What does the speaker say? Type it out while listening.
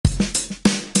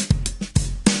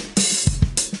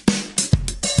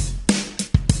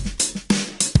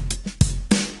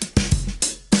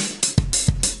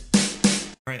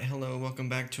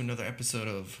back to another episode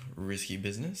of Risky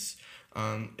Business.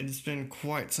 It's been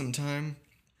quite some time.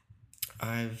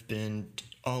 I've been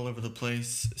all over the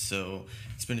place, so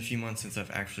it's been a few months since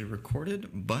I've actually recorded,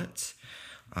 but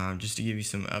just to give you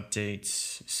some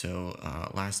updates, so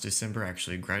last December I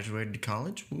actually graduated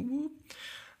college,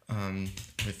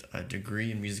 with a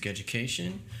degree in music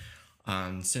education.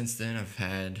 Since then I've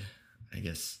had, I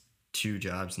guess, 2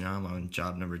 jobs now. I'm on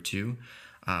job number 2.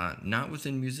 Not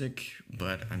within music,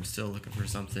 but I'm still looking for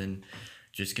something.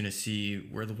 Just gonna see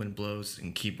where the wind blows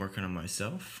and keep working on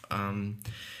myself.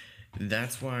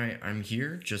 That's why I'm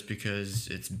here, just because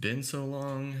it's been so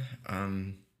long.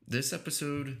 This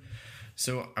episode,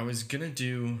 so I was gonna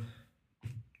do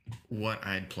what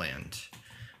I'd planned,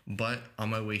 but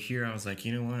on my way here, I was like,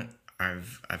 you know what?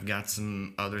 I've got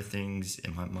some other things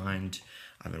in my mind.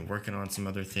 I've been working on some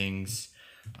other things.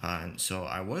 So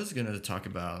I was gonna talk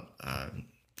about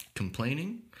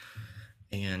complaining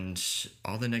and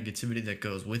all the negativity that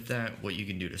goes with that, what you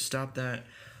can do to stop that.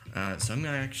 So I'm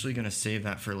actually going to save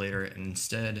that for later. And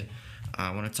instead,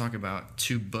 I want to talk about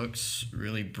 2 books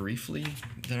really briefly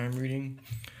that I'm reading.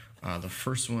 The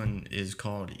first one is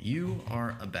called You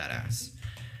Are a Badass: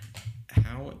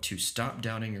 How to Stop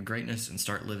Doubting Your Greatness and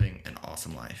Start Living an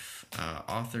Awesome Life.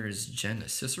 Author is Jen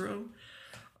Sincero.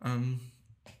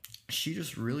 She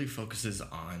just really focuses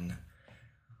on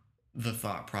the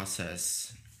thought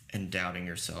process and doubting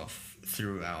yourself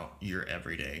throughout your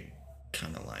everyday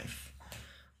kind of life.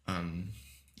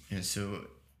 And so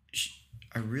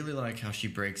I really like how she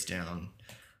breaks down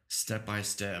step by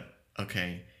step.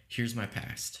 Okay, here's my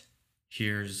past.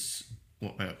 Here's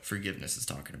what forgiveness is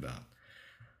talking about.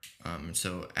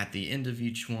 So at the end of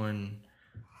each one,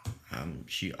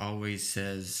 she always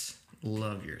says,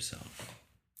 love yourself.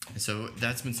 And so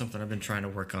that's been something I've been trying to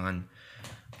work on,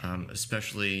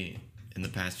 especially in the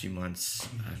past few months.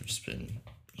 I've just been,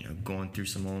 going through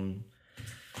some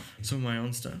of my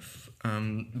own stuff.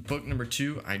 Book number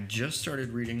 2 I just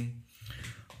started reading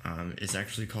is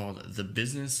actually called The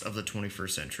Business of the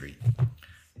 21st Century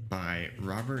by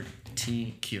Robert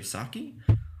T. Kiyosaki.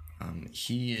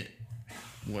 He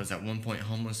was at one point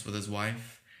homeless with his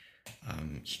wife.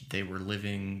 They were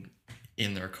living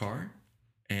in their car,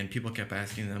 and people kept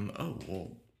asking them, oh,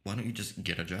 well, why don't you just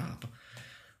get a job?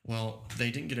 Well,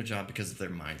 they didn't get a job because of their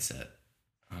mindset.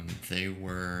 They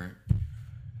were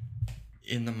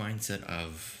in the mindset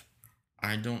of,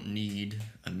 I don't need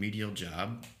a medial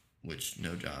job, which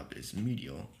no job is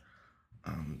medial,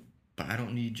 but I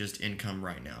don't need just income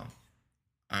right now.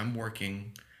 I'm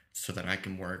working so that I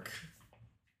can work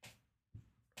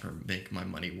or make my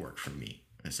money work for me,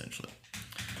 essentially.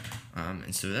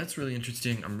 And so that's really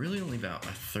interesting. I'm really only about a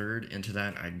third into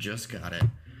that. I just got it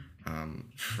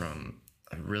from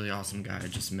a really awesome guy I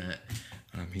just met.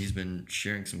 He's been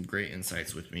sharing some great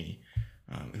insights with me,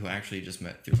 who I actually just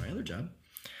met through my other job.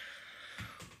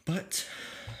 But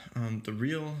the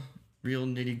real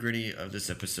nitty gritty of this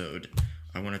episode,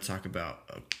 I want to talk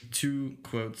about 2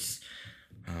 quotes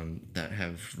that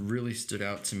have really stood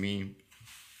out to me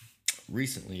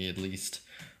recently, at least.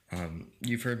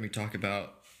 You've heard me talk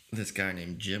about this guy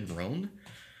named Jim Rohn.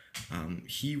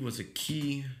 He was a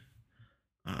key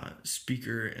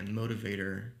speaker and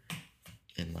motivator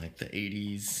in like the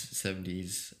 80s,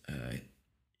 70s.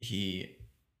 He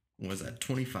was at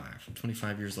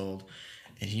 25 years old,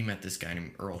 and he met this guy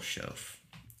named Earl Shoaff.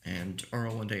 And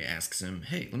Earl one day asks him,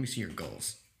 hey, let me see your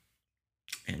goals.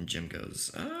 And Jim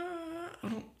goes, I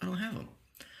don't have them.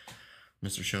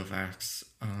 Mr. Shoaff asks,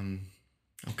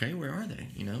 okay, where are they?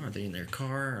 Are they in their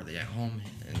car? Are they at home?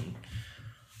 And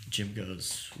Jim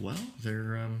goes, well,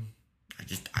 they're,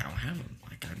 I don't have them.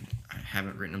 Like, I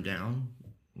haven't written them down.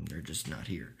 They're just not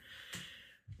here.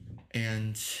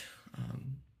 And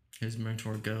his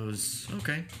mentor goes,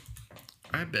 okay,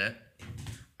 I bet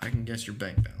I can guess your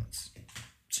bank balance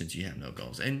since you have no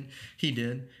goals. And he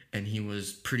did, and he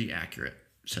was pretty accurate,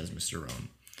 says Mr. Rohn.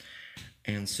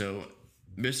 And so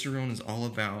Mr. Rohn is all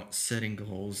about setting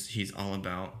goals. He's all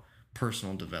about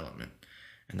personal development.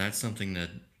 And that's something that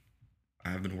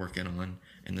I've been working on.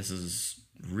 And this is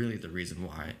really the reason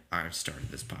why I've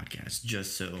started this podcast,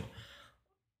 just so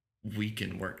we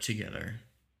can work together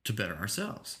to better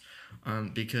ourselves.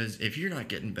 Because if you're not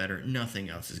getting better, nothing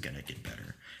else is going to get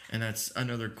better. And that's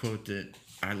another quote that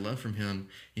I love from him.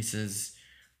 He says,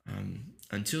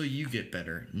 until you get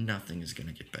better, nothing is going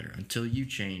to get better. Until you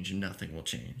change, nothing will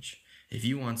change. If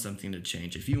you want something to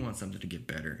change, if you want something to get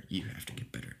better, you have to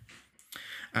get better.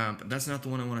 But that's not the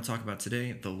one I want to talk about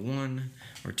today. The 1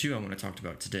 or 2 I want to talk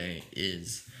about today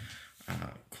is,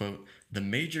 quote, the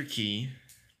major key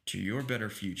to your better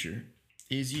future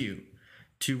is you.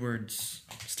 2 words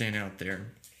stand out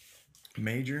there.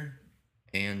 Major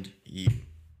and you.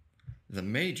 The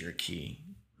major key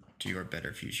to your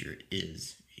better future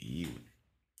is you.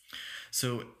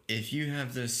 So if you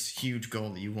have this huge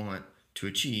goal that you want to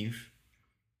achieve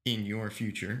in your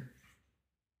future,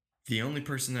 the only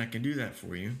person that can do that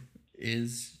for you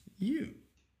is you.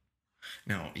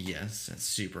 Now, yes, that's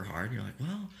super hard. You're like,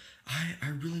 well, I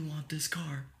really want this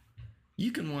car.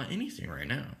 You can want anything right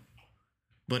now.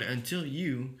 But until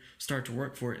you start to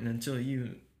work for it and until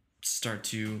you start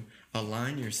to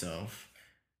align yourself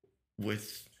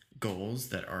with goals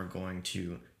that are going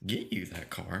to get you that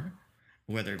car,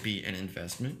 whether it be an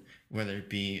investment, whether it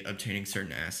be obtaining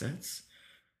certain assets,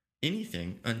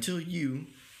 anything, until you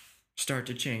start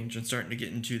to change and start to get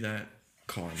into that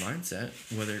car mindset,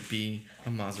 whether it be a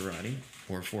Maserati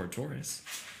or a Ford Taurus,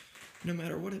 no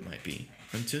matter what it might be,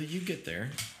 until you get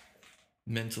there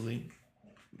mentally,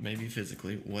 maybe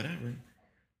physically, whatever,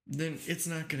 then it's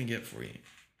not going to get for you.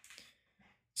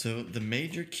 So the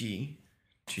major key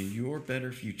to your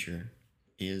better future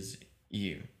is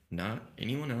you, not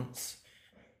anyone else,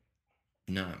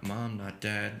 not mom, not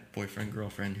dad, boyfriend,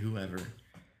 girlfriend, whoever.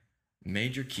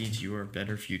 Major key to your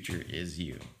better future is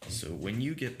you. So when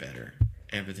you get better,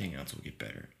 everything else will get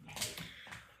better.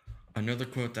 Another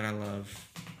quote that I love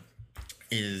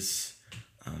is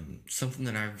something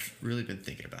that I've really been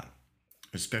thinking about,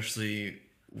 especially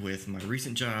with my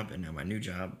recent job and now my new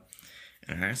job.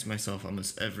 And I ask myself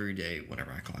almost every day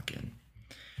whenever I clock in.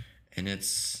 And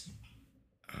it's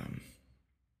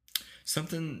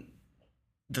something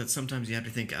that sometimes you have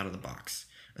to think out of the box,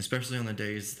 especially on the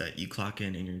days that you clock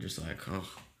in and you're just like, oh,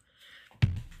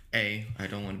 A, I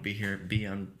don't want to be here. B,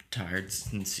 I'm tired.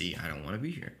 And C, I don't want to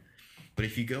be here. But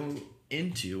if you go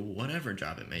into whatever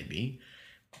job it may be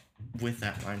with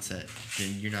that mindset,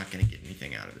 then you're not going to get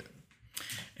anything out of it.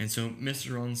 And so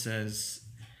Mr. Rohn says,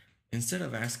 instead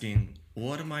of asking,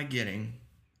 what am I getting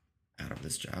out of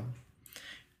this job?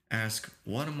 Ask,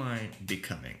 what am I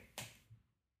becoming?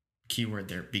 Keyword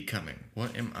there, becoming.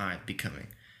 What am I becoming?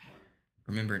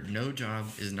 Remember, no job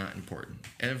is not important.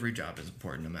 Every job is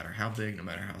important, no matter how big, no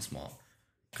matter how small,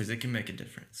 because it can make a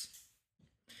difference.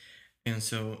 And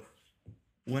so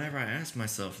whenever I ask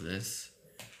myself this,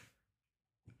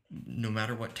 no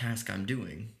matter what task I'm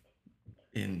doing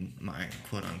in my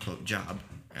quote-unquote job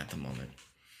at the moment,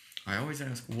 I always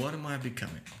ask, what am I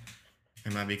becoming?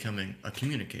 Am I becoming a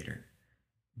communicator,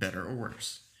 better or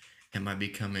worse? Am I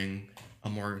becoming a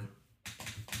more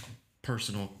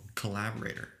personal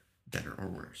collaborator, better or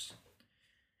worse?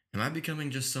 Am I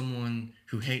becoming just someone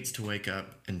who hates to wake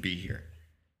up and be here?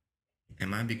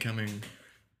 Am I becoming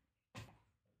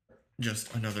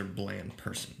just another bland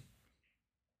person?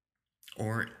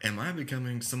 Or am I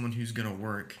becoming someone who's going to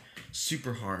work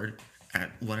super hard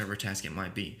at whatever task it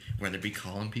might be, whether it be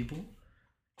calling people,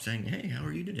 saying, hey, how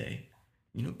are you today?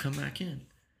 Come back in.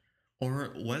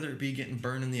 Or whether it be getting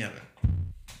burned in the oven.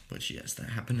 Which, yes,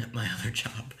 that happened at my other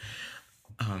job.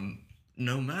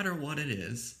 No matter what it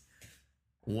is,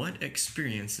 what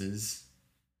experiences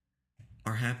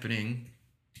are happening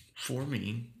for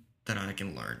me that I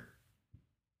can learn?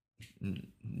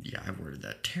 Yeah, I worded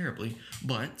that terribly,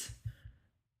 but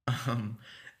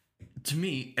to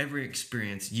me, every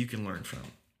experience you can learn from.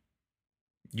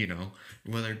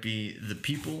 Whether it be the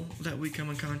people that we come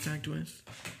in contact with,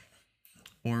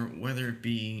 or whether it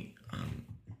be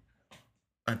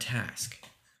a task,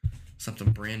 something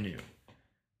brand new.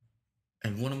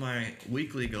 And one of my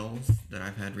weekly goals that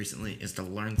I've had recently is to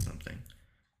learn something,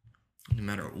 no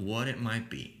matter what it might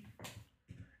be.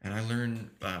 And I learned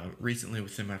recently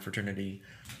within my fraternity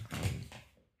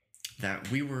that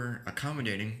we were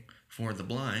accommodating for the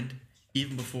blind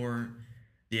even before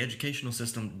the educational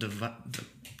system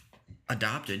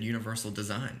adopted universal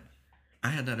design. I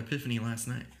had that epiphany last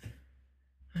night.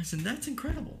 I said, that's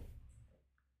incredible.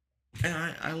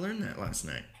 And I learned that last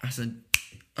night. I said,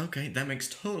 okay, that makes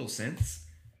total sense.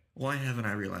 Why haven't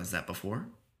I realized that before?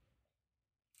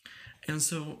 And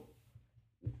so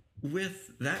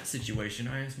with that situation,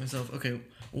 I asked myself, okay,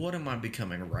 what am I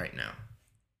becoming right now?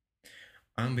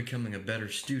 I'm becoming a better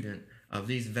student of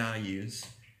these values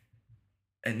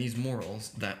and these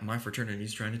morals that my fraternity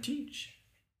is trying to teach.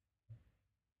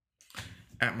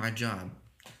 At my job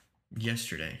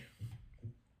yesterday,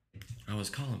 I was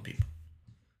calling people,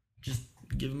 just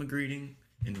give them a greeting,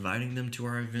 inviting them to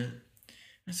our event.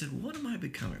 I said, what am I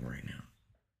becoming right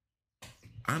now?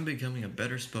 I'm becoming a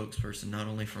better spokesperson, not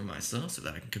only for myself so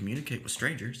that I can communicate with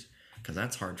strangers, because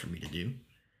that's hard for me to do,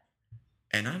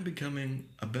 and I'm becoming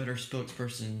a better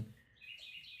spokesperson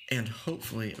and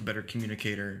hopefully a better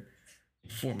communicator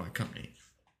for my company.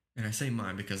 And I say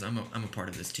mine because I'm a part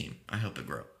of this team. I help it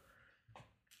grow.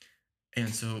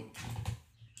 And so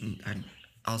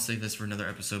I'll save this for another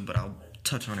episode, but I'll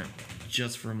touch on it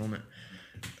just for a moment.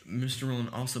 Mr. Rohn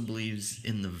also believes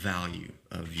in the value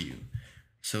of you.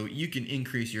 So you can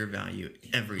increase your value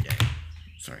every day.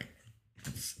 Sorry,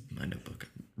 that's my notebook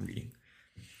I'm reading.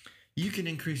 You can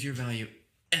increase your value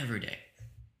every day.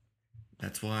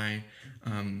 That's why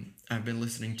I've been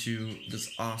listening to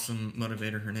this awesome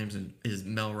motivator. Her name is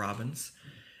Mel Robbins.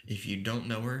 If you don't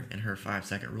know her and her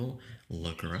 5-second rule,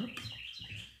 look her up.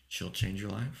 She'll change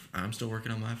your life. I'm still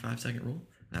working on my 5-second rule.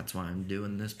 That's why I'm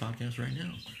doing this podcast right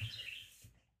now.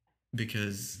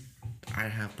 Because I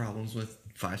have problems with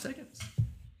 5 seconds.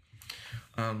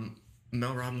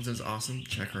 Mel Robbins is awesome.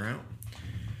 Check her out.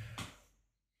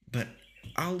 But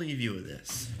I'll leave you with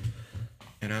this.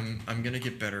 And I'm going to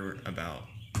get better about,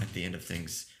 at the end of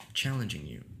things, challenging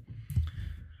you.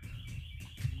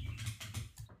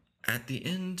 At the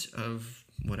end of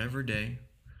whatever day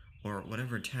or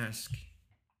whatever task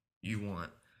you want,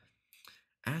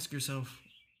 ask yourself,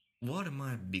 what am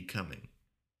I becoming?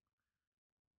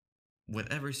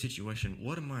 With every situation,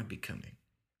 what am I becoming?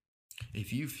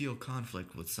 If you feel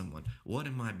conflict with someone, what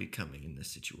am I becoming in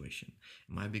this situation?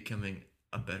 Am I becoming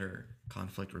a better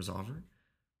conflict resolver?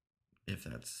 If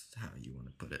that's how you want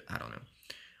to put it, I don't know.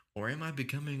 Or am I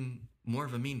becoming more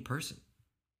of a mean person?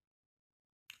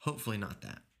 Hopefully not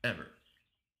that, ever.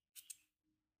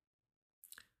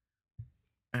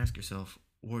 Ask yourself,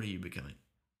 what are you becoming?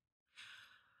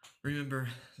 Remember,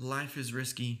 life is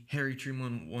risky. Harry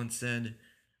Truman once said,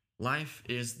 life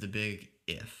is the big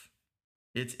if.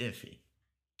 It's iffy.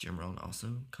 Jim Rohn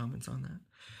also comments on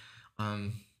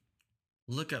that.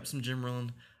 Look up some Jim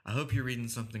Rohn. I hope you're reading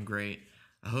something great.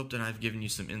 I hope that I've given you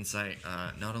some insight,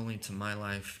 not only to my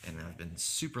life, and I've been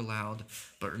super loud,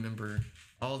 but remember,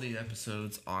 all the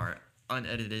episodes are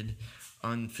unedited,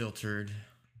 unfiltered,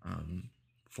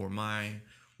 for my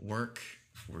work,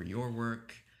 for your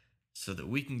work, so that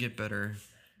we can get better.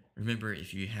 Remember,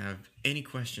 if you have any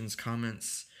questions,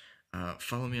 comments,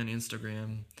 follow me on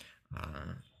Instagram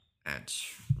at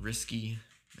risky,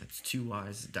 that's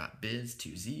 2ys.biz,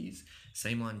 2 Z's,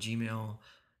 same on Gmail,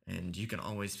 and you can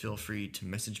always feel free to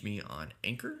message me on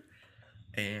Anchor,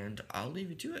 and I'll leave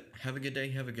you to it. Have a good day,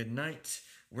 have a good night,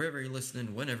 wherever you're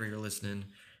listening, whenever you're listening.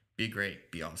 Be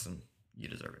great, be awesome, you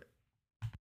deserve it.